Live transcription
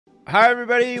Hi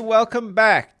everybody, welcome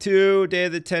back to Day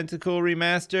of the Tentacle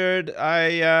Remastered.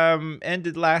 I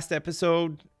ended last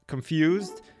episode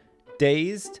confused,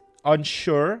 dazed,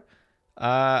 unsure.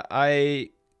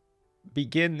 I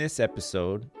begin this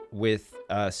episode with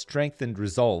strengthened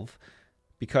resolve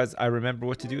because I remember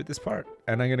what to do at this part,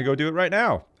 and I'm going to go do it right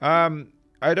now.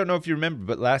 I don't know if you remember,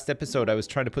 but last episode I was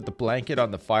trying to put the blanket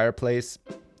on the fireplace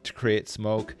to create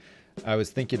smoke. I was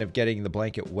thinking of getting the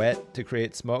blanket wet to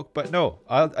create smoke, but no.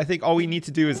 I think all we need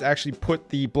to do is actually put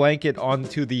the blanket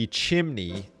onto the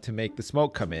chimney to make the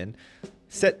smoke come in,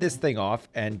 set this thing off,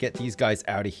 and get these guys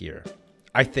out of here.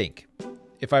 I think,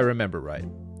 if I remember right.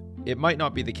 It might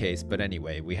not be the case, but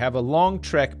anyway, we have a long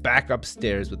trek back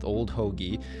upstairs with old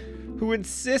Hoagie, who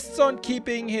insists on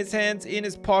keeping his hands in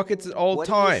his pockets at all time.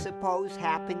 What do you suppose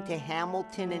happened to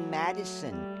Hamilton and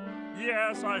Madison?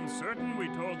 Yes, I'm certain we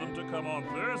told them to come on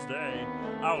Thursday.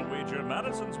 I'll wager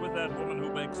Madison's with that woman who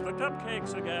bakes the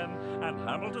cupcakes again, and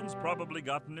Hamilton's probably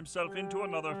gotten himself into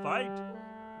another fight.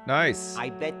 Nice. I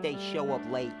bet they show up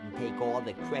late and take all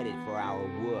the credit for our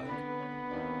work.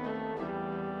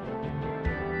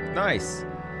 Nice.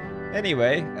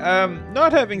 Anyway,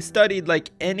 not having studied like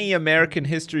any American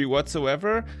history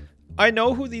whatsoever, I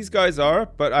know who these guys are,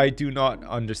 but I do not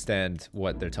understand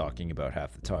what they're talking about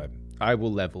half the time. I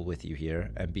will level with you here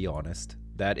and be honest.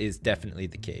 That is definitely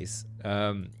the case.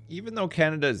 Even though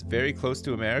Canada is very close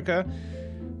to America,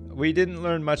 we didn't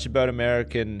learn much about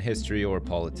American history or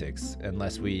politics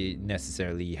unless we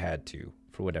necessarily had to,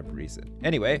 for whatever reason.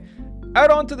 Anyway, out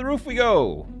onto the roof we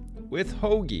go with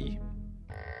Hoagie.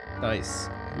 Nice.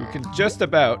 We can just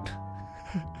about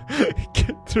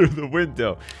get through the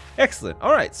window. Excellent.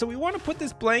 All right, so we want to put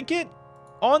this blanket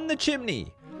on the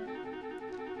chimney.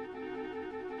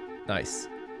 Nice.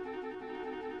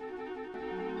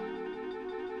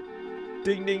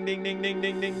 Ding, ding, ding, ding, ding,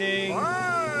 ding, ding, ding.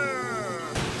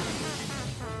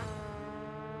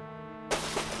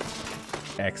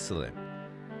 Excellent.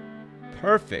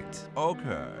 Perfect.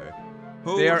 Okay.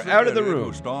 They are out of the room.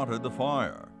 Who started the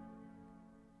fire?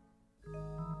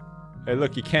 Hey,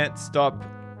 look, he can't stop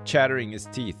chattering his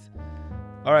teeth.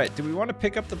 All right, do we want to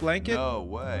pick up the blanket? No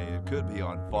way. It could be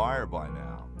on fire by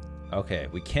now. Okay,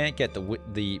 we can't get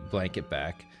the blanket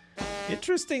back.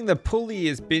 Interesting, the pulley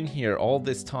has been here all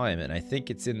this time, and I think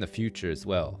it's in the future as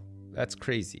well. That's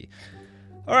crazy.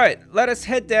 All right, let us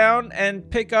head down and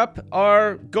pick up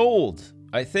our gold,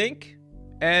 I think.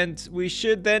 And we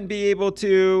should then be able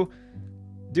to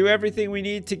do everything we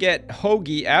need to get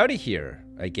Hoagie out of here,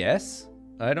 I guess.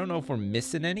 I don't know if we're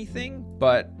missing anything,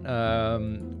 but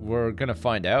we're going to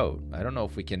find out. I don't know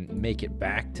if we can make it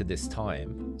back to this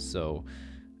time, so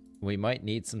we might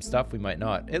need some stuff, we might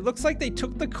not. It looks like they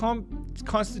took the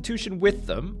Constitution with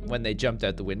them when they jumped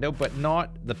out the window, but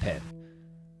not the pen.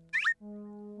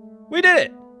 We did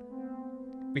it!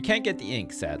 We can't get the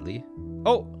ink, sadly.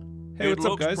 Oh, hey, what's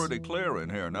up, guys? It looks pretty clear in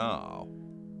here now.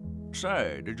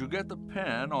 Say, did you get the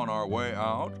pen on our way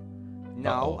out?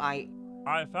 No, I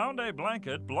found a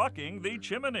blanket blocking the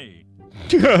chimney.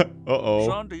 Uh-oh.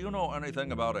 Son, do you know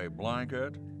anything about a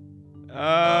blanket?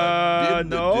 No. Didn't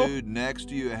the dude next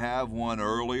to you have one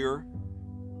earlier?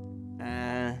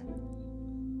 Hey,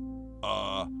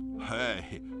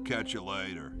 catch you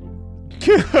later.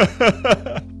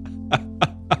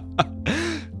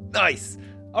 Nice.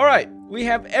 All right, we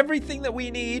have everything that we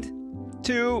need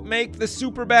to make the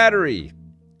super battery.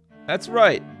 That's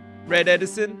right, Red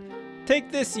Edison.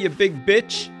 Take this, you big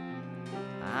bitch.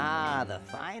 Ah, the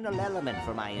final element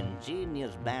for my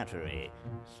ingenious battery.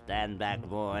 Stand back,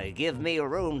 boy. Give me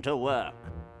room to work.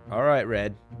 All right,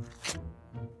 Red.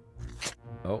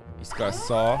 Oh, he's got a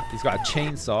saw. He's got a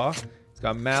chainsaw. He's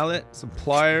got a mallet, some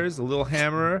pliers, a little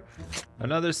hammer,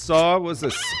 another saw. Was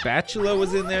a spatula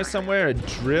was in there somewhere? A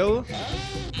drill?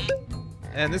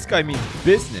 And this guy means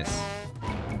business.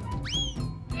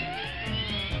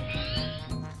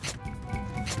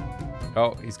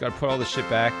 Oh, he's got to put all the shit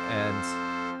back and...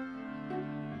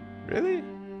 Really?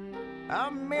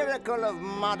 A miracle of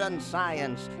modern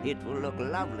science. It will look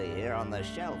lovely here on the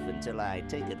shelf until I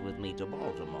take it with me to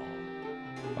Baltimore.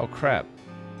 Oh, crap.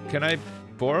 Can I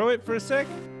borrow it for a sec?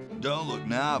 Don't look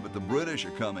now, but the British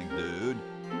are coming, dude.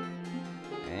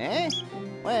 Eh?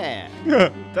 Where?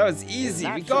 That was easy.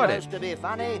 We got it. It's supposed to be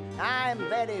funny. I'm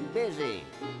very busy.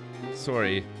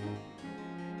 Sorry.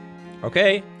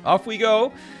 Okay, off we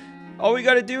go. All we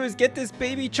gotta do is get this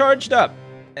baby charged up,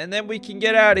 and then we can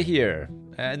get out of here.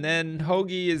 And then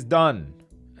Hoagie is done.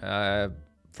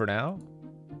 For now?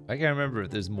 I can't remember if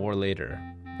there's more later.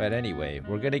 But anyway,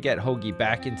 we're gonna get Hoagie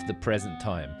back into the present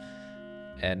time.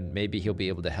 And maybe he'll be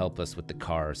able to help us with the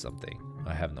car or something.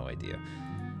 I have no idea.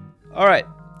 Alright,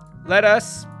 let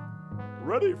us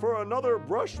Ready for another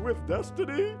brush with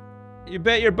destiny? You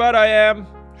bet your butt I am.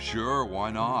 Sure,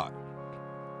 why not?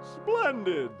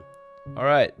 Splendid!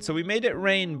 Alright, so we made it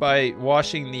rain by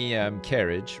washing the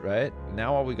carriage, right?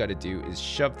 Now all we gotta do is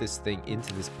shove this thing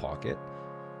into this pocket.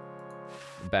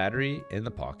 Battery in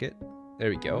the pocket. There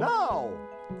we go. Now!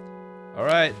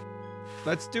 Alright,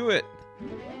 let's do it.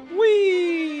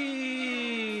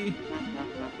 Whee!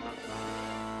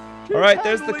 Alright,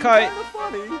 there's the kite. Kinda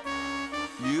funny.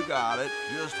 You got it.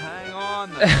 Just hang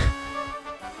on there.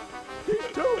 She's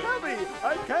too heavy.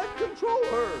 I can't control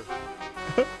her.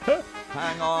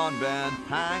 Hang on, Ben.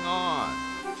 Hang on.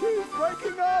 She's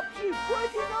breaking up. She's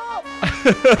breaking up.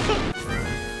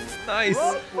 Nice.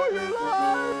 Run for your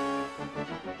life.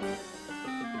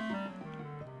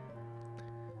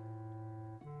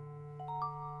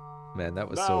 Man, that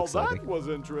was Now so exciting. that was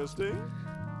interesting.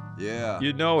 Yeah.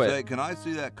 You know it. Say, can I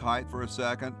see that kite for a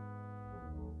second?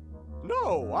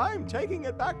 No, I'm taking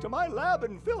it back to my lab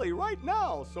in Philly right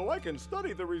now so I can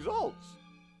study the results.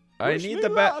 I Wish need me the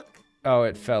bat. luck. Oh,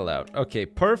 it fell out. Okay,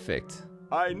 perfect.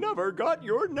 I never got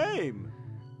your name.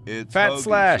 It's Fat Hoagie,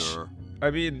 Slash. sir. I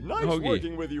mean, Nice Hoagie.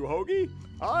 working with you, Hoagie.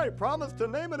 I promise to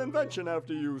name an invention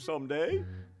after you someday.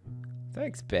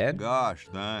 Thanks, Ben. Gosh,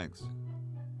 thanks.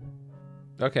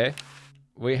 Okay.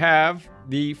 We have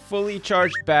the fully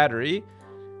charged battery.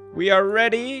 We are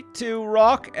ready to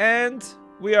rock and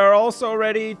we are also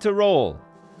ready to roll.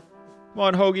 Come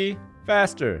on, Hoagie.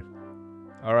 Faster.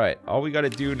 All right. All we got to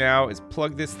do now is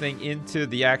plug this thing into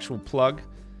the actual plug.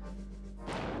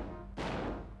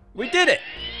 We did it.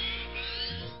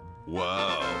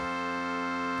 Whoa.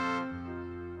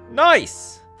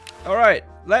 Nice. All right.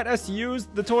 Let us use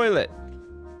the toilet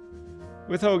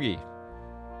with Hoagie.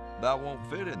 That won't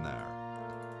fit in there.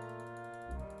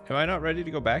 Am I not ready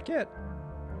to go back yet?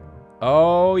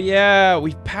 Oh, yeah.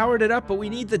 We powered it up, but we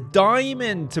need the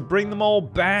diamond to bring them all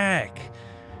back.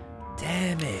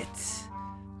 Damn it.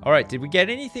 All right. Did we get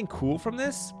anything cool from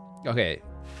this? Okay.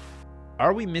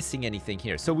 Are we missing anything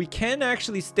here? So we can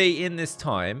actually stay in this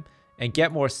time and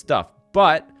get more stuff,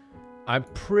 but I'm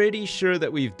pretty sure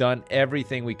that we've done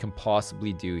everything we can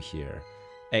possibly do here,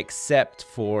 except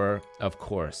for, of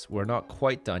course, we're not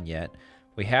quite done yet.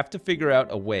 We have to figure out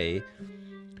a way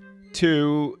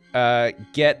to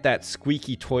get that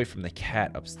squeaky toy from the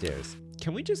cat upstairs.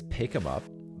 Can we just pick him up?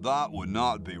 That would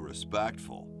not be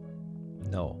respectful.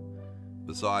 No.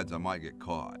 Besides, I might get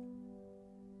caught.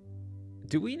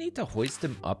 Do we need to hoist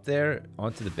him up there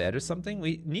onto the bed or something?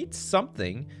 We need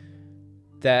something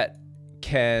that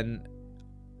can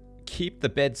keep the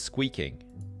bed squeaking.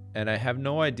 And I have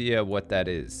no idea what that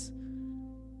is.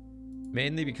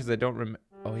 Mainly because I don't remember.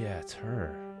 Oh yeah, it's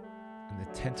her. And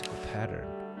the tentacle pattern.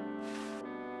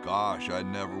 Gosh, I'd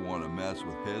never want to mess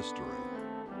with history.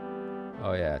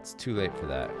 Oh yeah, it's too late for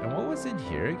that. And what was in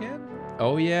here again?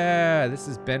 Oh yeah, this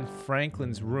is Ben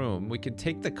Franklin's room. We can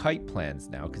take the kite plans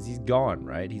now because he's gone,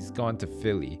 right? He's gone to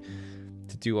Philly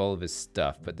to do all of his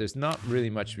stuff. But there's not really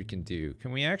much we can do.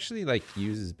 Can we actually like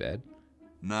use his bed?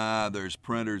 Nah, there's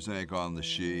printer's ink on the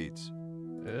sheets.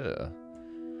 Ugh.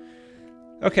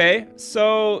 Okay,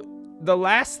 so the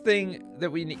last thing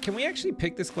that we need... Can we actually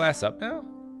pick this glass up now?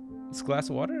 This glass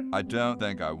of water? I don't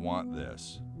think I want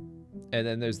this. And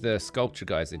then there's the sculpture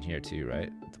guys in here too,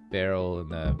 right? The barrel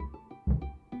and the...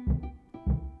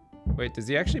 Wait, does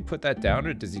he actually put that down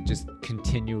or does he just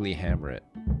continually hammer it?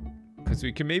 Because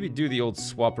we can maybe do the old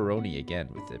swapperoni again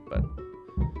with it, but...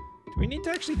 Do we need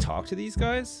to actually talk to these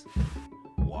guys?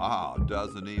 Wow,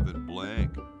 doesn't even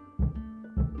blink.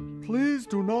 Please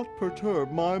do not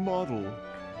perturb my model.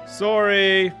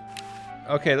 Sorry.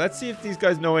 Okay, let's see if these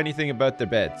guys know anything about their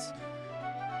beds.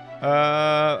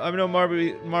 I'm no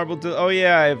marble. Oh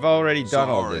yeah, I've already done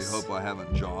all this. Sorry, hope I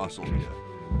haven't jostled you.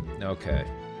 Okay.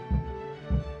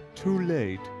 Too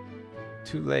late.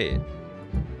 Too late.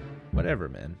 Whatever,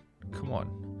 man. Come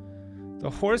on. The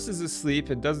horse is asleep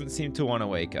and doesn't seem to want to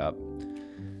wake up.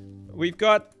 We've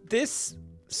got this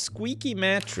squeaky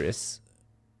mattress,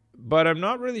 but I'm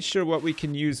not really sure what we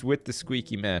can use with the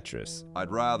squeaky mattress. I'd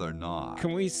rather not.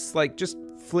 Can we, like, just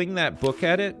fling that book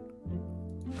at it?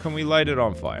 Can we light it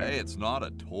on fire? Hey, it's not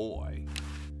a toy.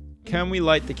 Can we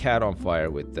light the cat on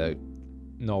fire with the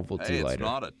novelty Hey, lighter? it's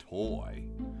not a toy.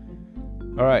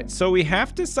 Alright, so we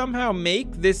have to somehow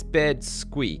make this bed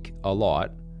squeak a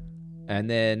lot. And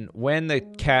then when the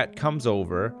cat comes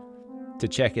over to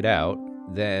check it out,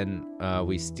 then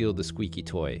we steal the squeaky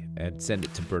toy and send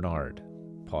it to Bernard.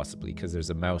 Possibly, because there's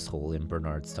a mouse hole in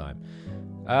Bernard's time.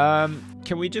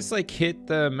 Can we just, like, hit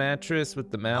the mattress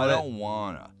with the mallet? I don't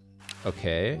wanna.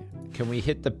 Okay. Can we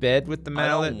hit the bed with the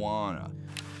mallet? I don't wanna.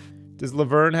 Does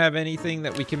Laverne have anything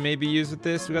that we can maybe use with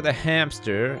this? We got the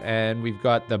hamster, and we've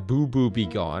got the boo-boo be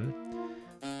gone.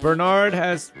 Bernard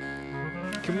has...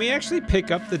 Can we actually pick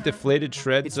up the deflated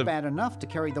shreds It's of... bad enough to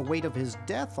carry the weight of his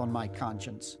death on my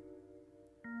conscience.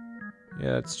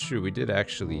 Yeah, that's true. We did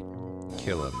actually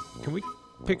kill him. Can we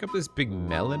pick up this big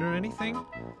melon or anything?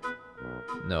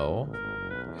 No.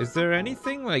 Is there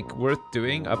anything, like, worth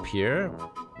doing up here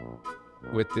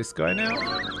with this guy now?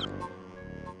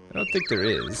 I don't think there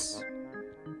is.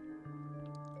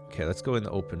 Okay, let's go in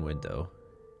the open window.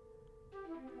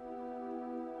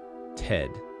 Ted.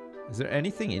 Is there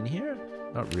anything in here?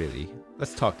 Not really.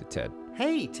 Let's talk to Ted.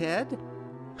 Hey, Ted.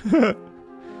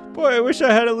 Boy, I wish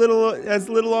I had as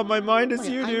little on my mind as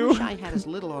you do. I wish I had as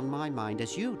little on my mind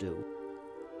as you do.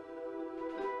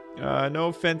 No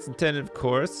offense intended, of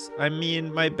course. I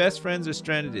mean, my best friends are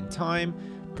stranded in time.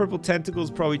 Purple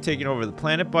Tentacle's probably taking over the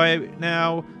planet by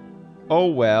now. Oh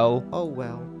well. Oh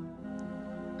well.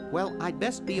 Well, I'd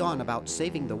best be on about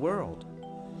saving the world.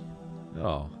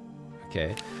 Oh,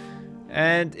 okay.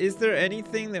 And is there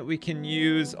anything that we can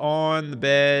use on the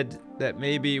bed that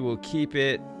maybe will keep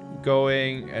it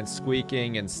going and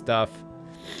squeaking and stuff?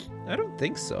 I don't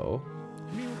think so.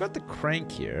 I mean, we've got the crank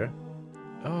here.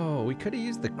 Oh, we could have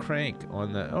used the crank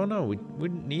on the... Oh, no, we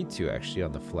wouldn't need to, actually,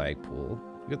 on the flagpole.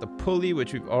 We got the pulley,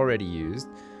 which we've already used.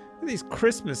 Look at these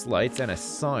Christmas lights and a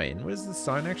sign. What does the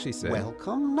sign actually say?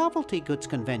 Welcome, Novelty Goods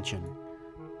Convention.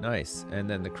 Nice. And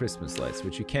then the Christmas lights,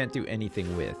 which you can't do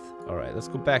anything with. All right, let's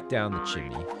go back down the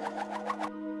chimney.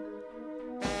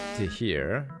 To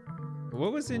here.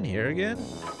 What was in here again?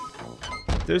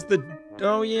 There's the...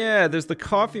 Oh, yeah, there's the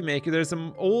coffee maker. There's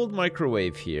an old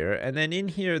microwave here. And then in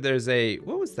here, there's a...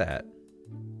 What was that?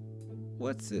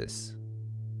 What's this?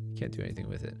 Can't do anything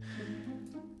with it.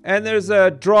 And there's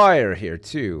a dryer here,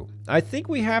 too. I think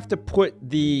we have to put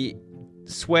the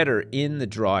sweater in the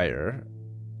dryer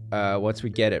once we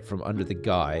get it from under the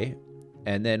guy.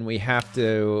 And then we have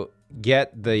to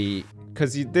get the...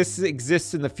 Because this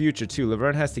exists in the future, too.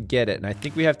 Laverne has to get it. And I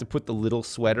think we have to put the little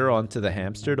sweater onto the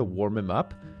hamster to warm him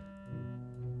up.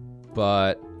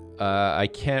 But I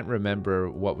can't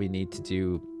remember what we need to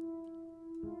do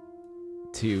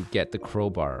to get the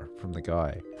crowbar from the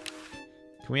guy.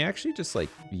 Can we actually just, like,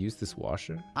 use this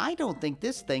washer? I don't think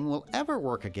this thing will ever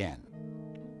work again.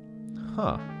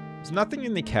 Huh. There's nothing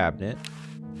in the cabinet.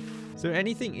 Is there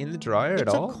anything in the dryer at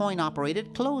all? It's a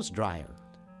coin-operated clothes dryer.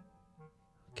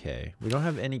 Okay. We don't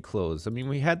have any clothes. I mean,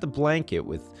 we had the blanket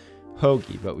with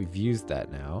Hoagie, but we've used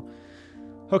that now.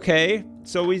 Okay.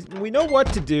 So we know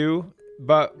what to do,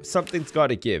 but something's got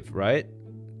to give, right?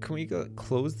 Can we go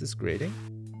close this grating?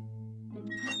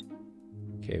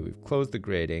 Okay, we've closed the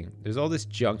grating. There's all this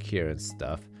junk here and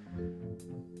stuff.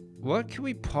 What can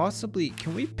we possibly...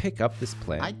 Can we pick up this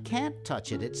plant? I can't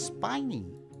touch it. It's spiny.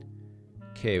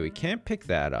 Okay, we can't pick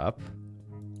that up.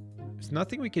 There's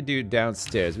nothing we can do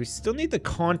downstairs. We still need the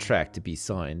contract to be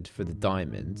signed for the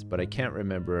diamonds, but I can't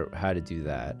remember how to do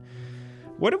that.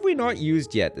 What have we not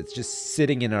used yet that's just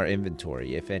sitting in our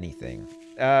inventory, if anything?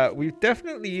 We've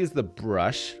definitely used the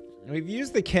brush. We've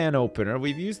used the can opener.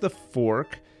 We've used the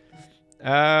fork.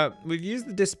 We've used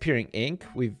the disappearing ink.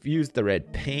 We've used the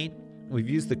red paint. We've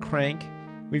used the crank.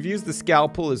 We've used the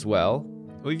scalpel as well.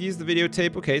 We've used the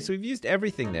videotape. Okay, so we've used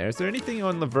everything there. Is there anything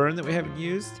on Laverne that we haven't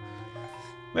used?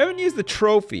 We haven't used the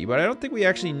trophy, but I don't think we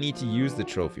actually need to use the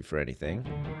trophy for anything.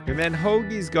 And then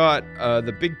Hoagie's got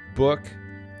the big book,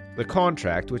 the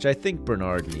contract, which I think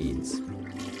Bernard needs.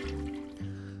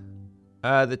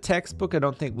 The textbook I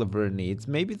don't think Laverne needs.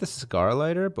 Maybe the cigar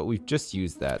lighter, but we've just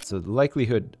used that. So the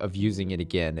likelihood of using it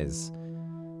again is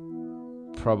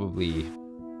probably...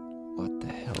 What the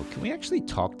hell? Can we actually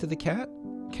talk to the cat?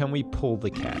 Can we pull the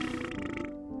cat?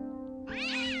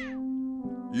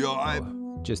 Yeah,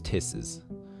 Just hisses.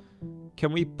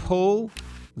 Can we pull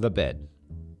the bed?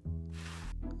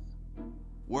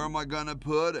 Where am I gonna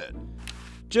put it?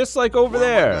 Just like over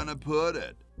there. Where am I gonna put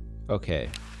it? Okay.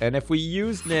 And if we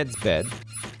use Ned's bed,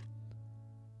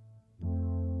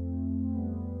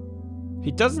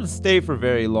 he doesn't stay for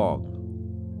very long.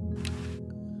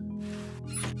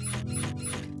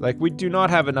 Like, we do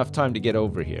not have enough time to get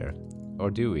over here.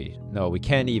 Or do we? No, we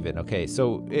can't even. Okay,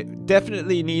 so it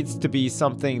definitely needs to be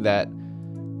something that...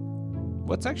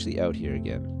 What's actually out here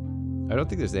again? I don't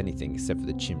think there's anything except for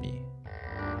the chimney.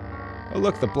 Oh,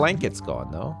 look, the blanket's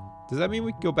gone, though. Does that mean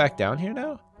we can go back down here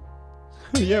now?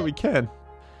 Yeah, we can.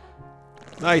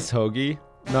 Nice, Hoagie.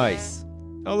 Nice.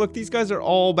 Oh, look, these guys are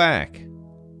all back.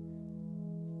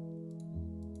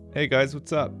 Hey, guys,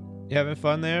 what's up? You having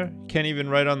fun there? Can't even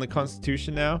write on the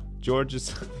Constitution now?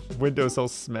 George's windows all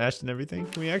smashed and everything.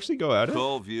 Can we actually go out it?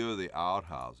 Full view of the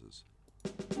outhouses.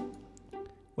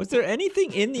 Was there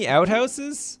anything in the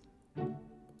outhouses?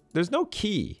 There's no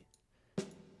key.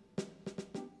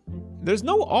 There's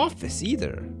no office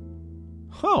either.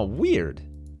 Huh, weird.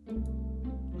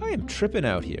 I am tripping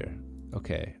out here.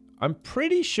 Okay, I'm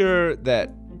pretty sure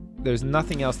that there's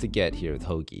nothing else to get here with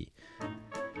Hoagie.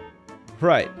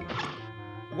 Right.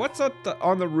 What's up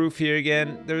on the roof here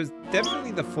again? There's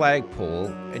definitely the flagpole,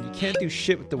 and you can't do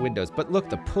shit with the windows. But look,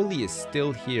 the pulley is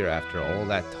still here after all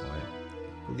that time.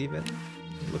 Believe it?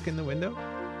 Look in the window.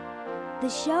 The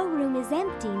showroom is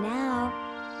empty now.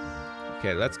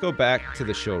 Okay, let's go back to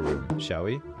the showroom, shall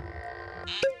we?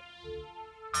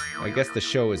 I guess the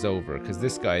show is over, because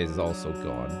this guy is also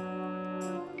gone.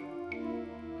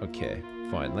 Okay,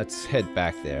 fine. Let's head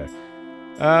back there.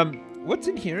 What's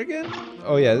in here again?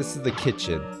 Oh yeah, this is the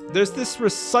kitchen. There's this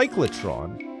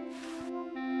recyclotron,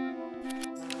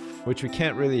 which we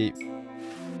can't really...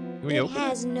 Can we open it? It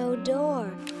has no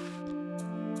door.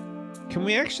 Can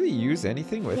we actually use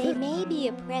anything with They it? may be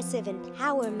oppressive and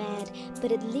power mad,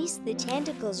 but at least the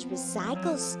tentacles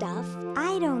recycle stuff.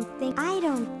 I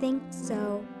don't think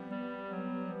so.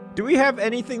 Do we have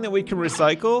anything that we can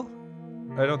recycle?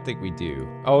 I don't think we do.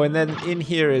 Oh, and then in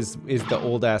here is the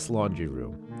old-ass laundry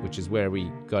room, which is where we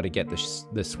got to get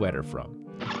the sweater from.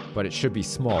 But it should be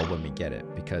small when we get it,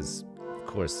 because, of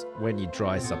course, when you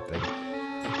dry something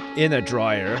in a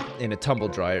dryer, in a tumble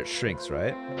dryer, it shrinks,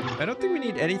 right? I don't think we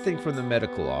need anything from the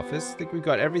medical office. I think we've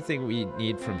got everything we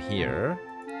need from here.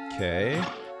 Okay.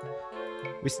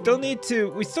 We still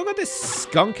got this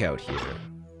skunk out here.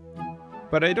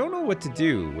 But I don't know what to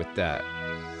do with that.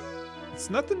 It's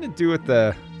nothing to do with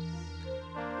the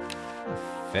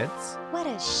fence. What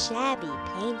a shabby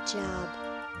paint job.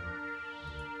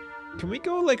 Can we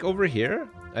go, like, over here?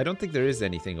 I don't think there is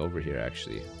anything over here,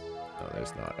 actually. No,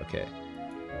 there's not. Okay.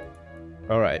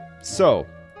 Alright, so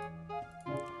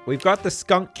we've got the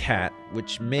skunk cat,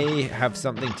 which may have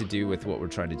something to do with what we're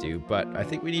trying to do, but I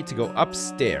think we need to go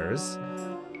upstairs.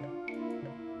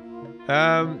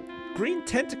 Green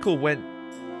Tentacle went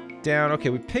down. Okay,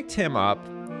 we picked him up.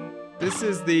 This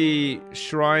is the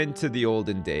shrine to the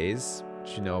olden days,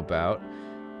 which you know about,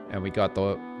 and we got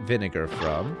the vinegar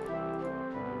from.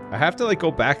 I have to, like,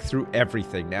 go back through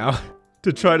everything now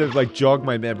to try to, like, jog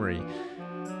my memory.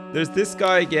 There's this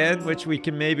guy again, which we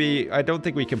can maybe... I don't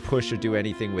think we can push or do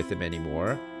anything with him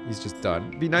anymore. He's just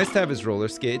done. Be nice to have his roller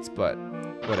skates, but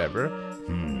whatever.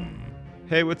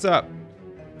 Hey, what's up?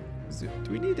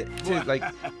 Do we need to like...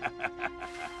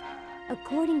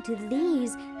 According to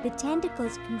these, the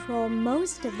tentacles control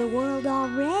most of the world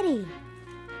already.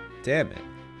 Damn it.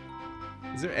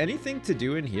 Is there anything to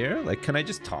do in here? Like, can I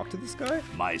just talk to this guy?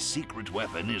 My secret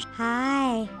weapon is...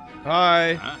 Hi.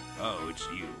 Hi. Huh? Oh, it's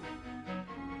you.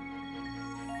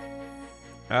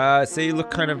 Say you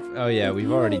look kind of... Oh yeah,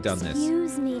 we've already done this.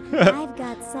 Excuse me, I've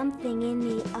got something in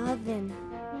the oven.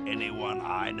 Anyone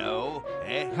I know,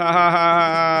 eh? Ha ha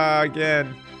ha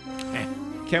again.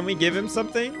 Can we give him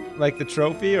something? Like the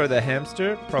trophy or the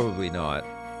hamster? Probably not.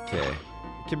 Okay.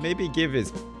 Can maybe give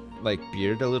his, like,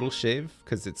 beard a little shave?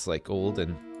 Because it's, like, old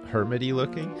and hermity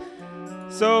looking.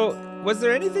 So, was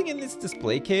there anything in this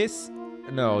display case?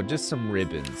 No, just some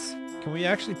ribbons. Can we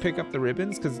actually pick up the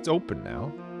ribbons? Because it's open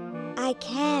now. I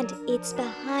can't. It's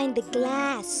behind the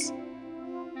glass.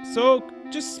 So,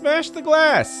 just smash the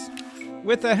glass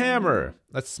with a hammer.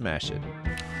 Let's smash it.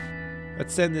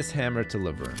 Let's send this hammer to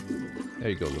Laverne. There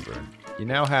you go, Laverne. You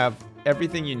now have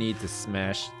everything you need to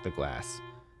smash the glass.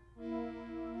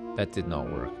 That did not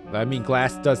work. I mean,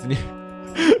 glass doesn't...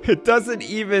 it doesn't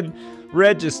even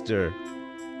register.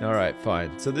 Alright,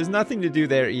 fine. So there's nothing to do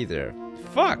there either.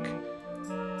 Fuck!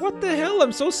 What the hell?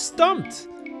 I'm so stumped.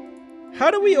 How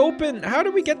do we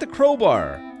get the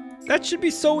crowbar? That should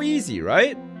be so easy,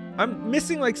 right? I'm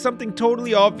missing, like, something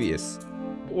totally obvious.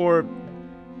 Or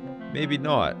maybe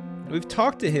not. We've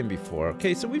talked to him before.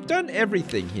 Okay, so we've done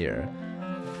everything here.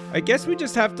 I guess we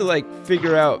just have to, like,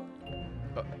 figure out...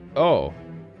 oh.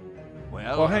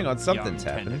 Well, hang on, something's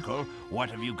young happening. Tentacle, what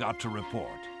have you got to report?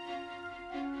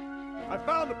 I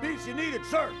found the piece you needed,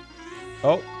 sir.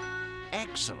 Oh.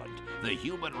 Excellent. The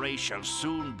human race shall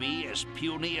soon be as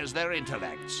puny as their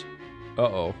intellects.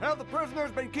 Uh-oh. Have the prisoners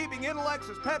been keeping intellects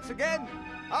as pets again?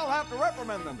 I'll have to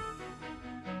reprimand them.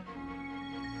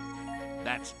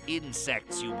 That's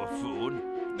insects, you buffoon.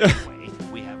 Anyway,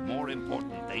 we have more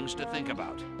important things to think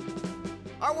about.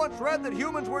 I once read that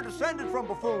humans were descended from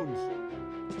buffoons.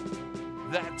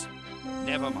 That's...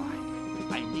 never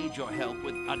mind. I need your help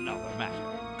with another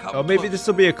matter. Come Oh, maybe closer. this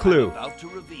will be a clue. I'm about to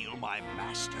reveal my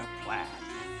master plan.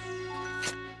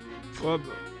 Well,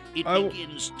 It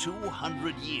begins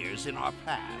 200 years in our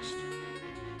past.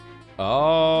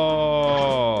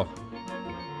 oh.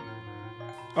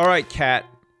 Alright, cat.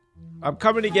 I'm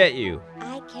coming to get you.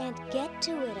 I can't get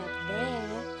to it up there.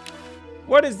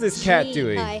 What is this cat Gee,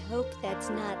 doing? I hope that's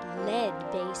not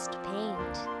lead-based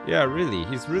paint. Yeah, really.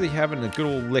 He's really having a good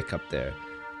old lick up there.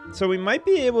 So we might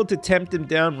be able to tempt him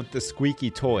down with the squeaky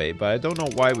toy, but I don't know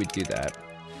why we'd do that.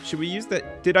 Should we use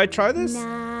that? Did I try this?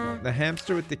 Nah. The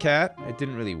hamster with the cat? It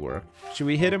didn't really work. Should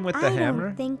we hit him with the hammer? I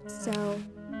don't think so.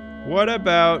 What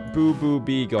about Boo Boo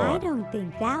Be Gone? I don't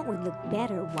think that would look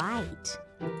better white.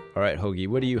 Alright, Hoagie,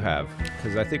 what do you have?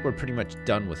 Because I think we're pretty much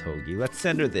done with Hoagie. Let's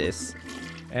send her this.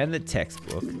 And the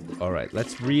textbook. Alright,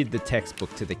 let's read the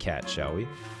textbook to the cat, shall we?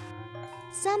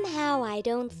 Somehow I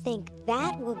don't think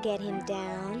that will get him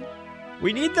down.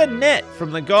 We need the net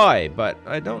from the guy, but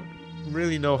I don't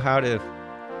really know how to...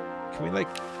 Can we, like,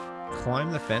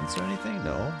 climb the fence or anything?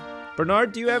 No.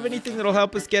 Bernard, do you have anything that'll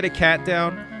help us get a cat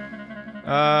down?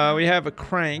 We have a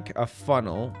crank, a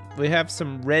funnel. We have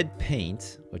some red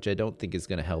paint, which I don't think is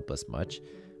going to help us much.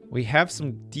 We have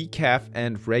some decaf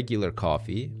and regular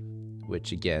coffee,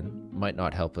 which, again, might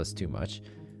not help us too much.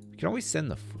 We can always send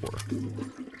the fork.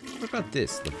 What about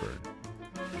this, Laverne?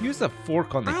 Use the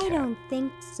fork on the cat. I don't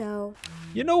think so.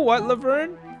 You know what,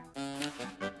 Laverne?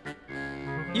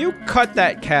 You cut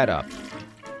that cat up.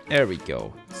 There we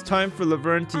go. It's time for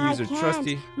Laverne to use her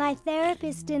trusty... My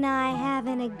therapist and I have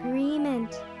an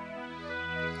agreement.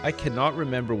 I cannot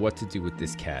remember what to do with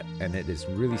this cat, and it is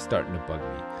really starting to bug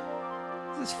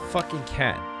me. This fucking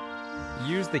cat.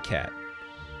 Use the cat.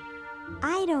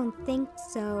 I don't think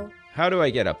so. How do I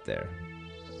get up there?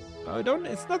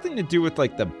 It's nothing to do with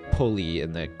like the pulley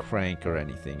and the crank or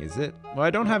anything, is it? Well, I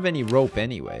don't have any rope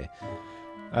anyway.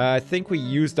 I think we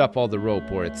used up all the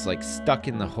rope, or it's like stuck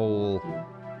in the hole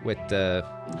with the...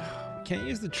 We can't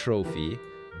use the trophy.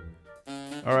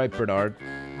 Alright, Bernard.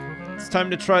 It's time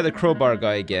to try the crowbar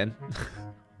guy again.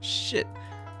 Shit.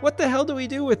 What the hell do we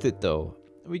do with it, though?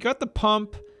 We got the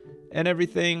pump and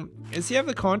everything. Does he have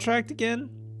the contract again?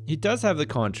 He does have the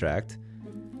contract.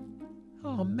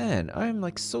 Oh, man. I'm,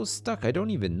 like, so stuck. I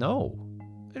don't even know.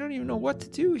 I don't even know what to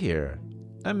do here.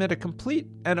 I'm at a complete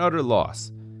and utter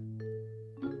loss.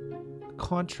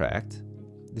 Contract.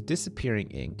 The disappearing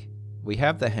ink. We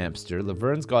have the hamster.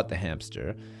 Laverne's got the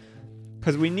hamster.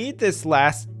 Because we need this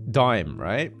last dime,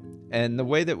 right? And the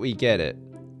way that we get it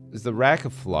is the rack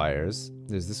of flyers.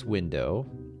 There's this window.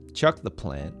 Chuck the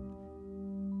plant.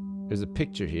 There's a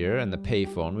picture here and the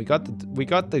payphone. We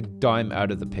got the dime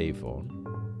out of the payphone.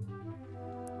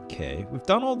 Okay, we've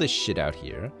done all this shit out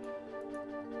here.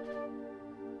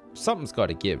 Something's got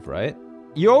to give, right?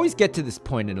 You always get to this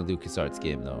point in a LucasArts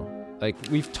game, though. Like,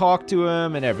 we've talked to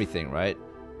him and everything, right?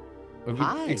 Have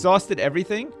we exhausted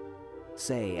everything?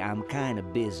 Say, I'm kind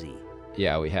of busy.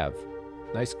 Yeah, we have.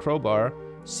 Nice crowbar.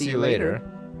 See you later.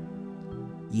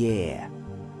 Yeah.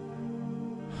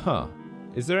 Huh.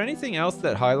 Is there anything else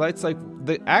that highlights, like,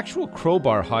 the actual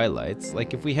crowbar highlights?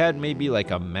 Like, if we had maybe,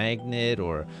 like, a magnet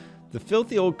or the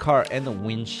filthy old car and the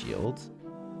windshield.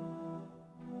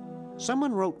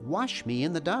 Someone wrote, "Wash me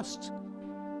in the dust."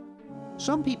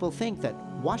 Some people think that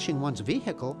washing one's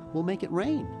vehicle will make it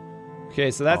rain. Okay,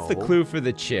 so that's the clue for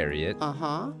the chariot.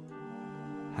 Uh-huh.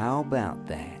 How about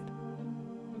that?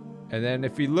 And then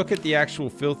if we look at the actual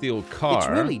filthy old car... It's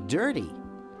really dirty.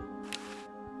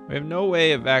 We have no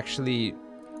way of actually...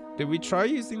 Did we try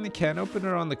using the can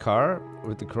opener on the car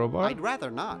with the crowbar? I'd rather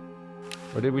not.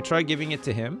 Or did we try giving it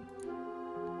to him?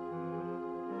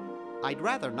 I'd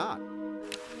rather not.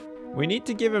 We need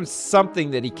to give him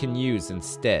something that he can use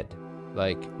instead.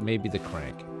 Like, maybe the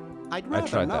crank. I'd rather I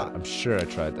tried not. that. I'm sure I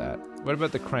tried that. What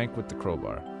about the crank with the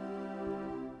crowbar?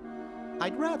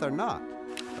 I'd rather not.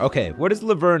 Okay, what does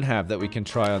Laverne have that we can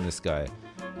try on this guy?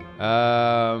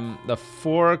 The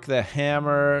fork, the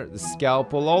hammer, the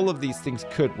scalpel, all of these things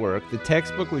could work. The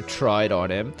textbook we tried on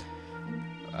him.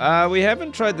 We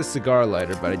haven't tried the cigar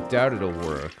lighter, but I doubt it'll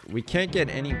work. We can't get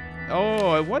any... Oh,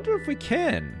 I wonder if we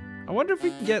can. I wonder if we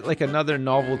can get, like, another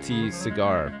novelty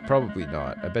cigar. Probably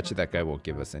not. I bet you that guy won't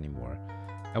give us any more.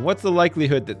 And what's the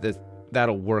likelihood that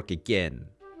that'll work again?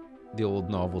 The old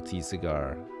novelty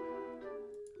cigar.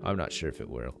 I'm not sure if it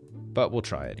will, but we'll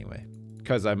try anyway.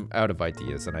 Because I'm out of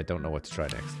ideas and I don't know what to try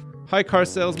next. Hi, car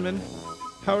salesman.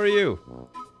 How are you?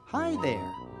 Hi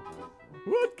there.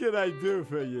 What can I do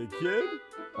for you, kid?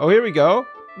 Oh, here we go.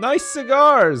 Nice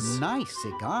cigars. Nice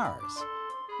cigars.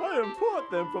 I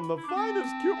import them from the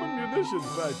finest Cuban munitions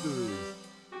factories.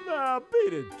 Now,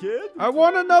 beat it, kid. I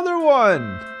want another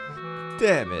one.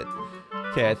 Damn it.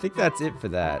 Okay, I think that's it for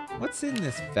that. What's in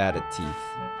this vat of teeth?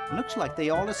 Looks like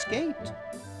they all escaped.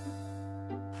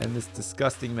 And this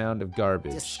disgusting mound of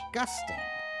garbage. Disgusting.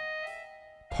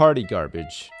 Party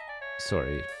garbage.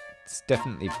 Sorry. It's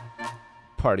definitely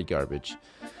party garbage.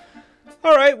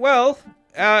 All right, well,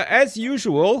 as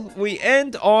usual, we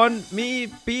end on me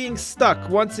being stuck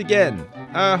once again.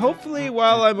 Hopefully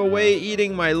while I'm away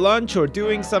eating my lunch or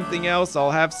doing something else,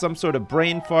 I'll have some sort of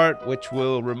brain fart which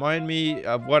will remind me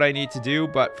of what I need to do.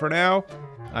 But for now,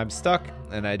 I'm stuck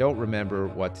and I don't remember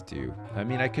what to do. I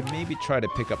mean, I could maybe try to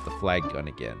pick up the flag gun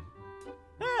again.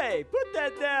 Hey, put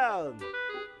that down!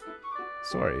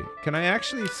 Sorry, can I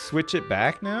actually switch it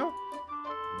back now?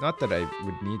 Not that I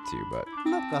would need to, but...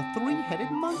 Look, a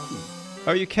three-headed monkey.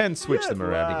 Oh, you can switch them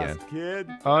around again. Kid.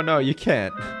 Oh, no, you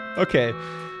can't. Okay.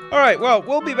 All right, well,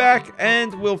 we'll be back,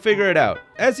 and we'll figure it out.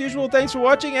 As usual, thanks for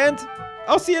watching, and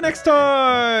I'll see you next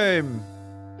time!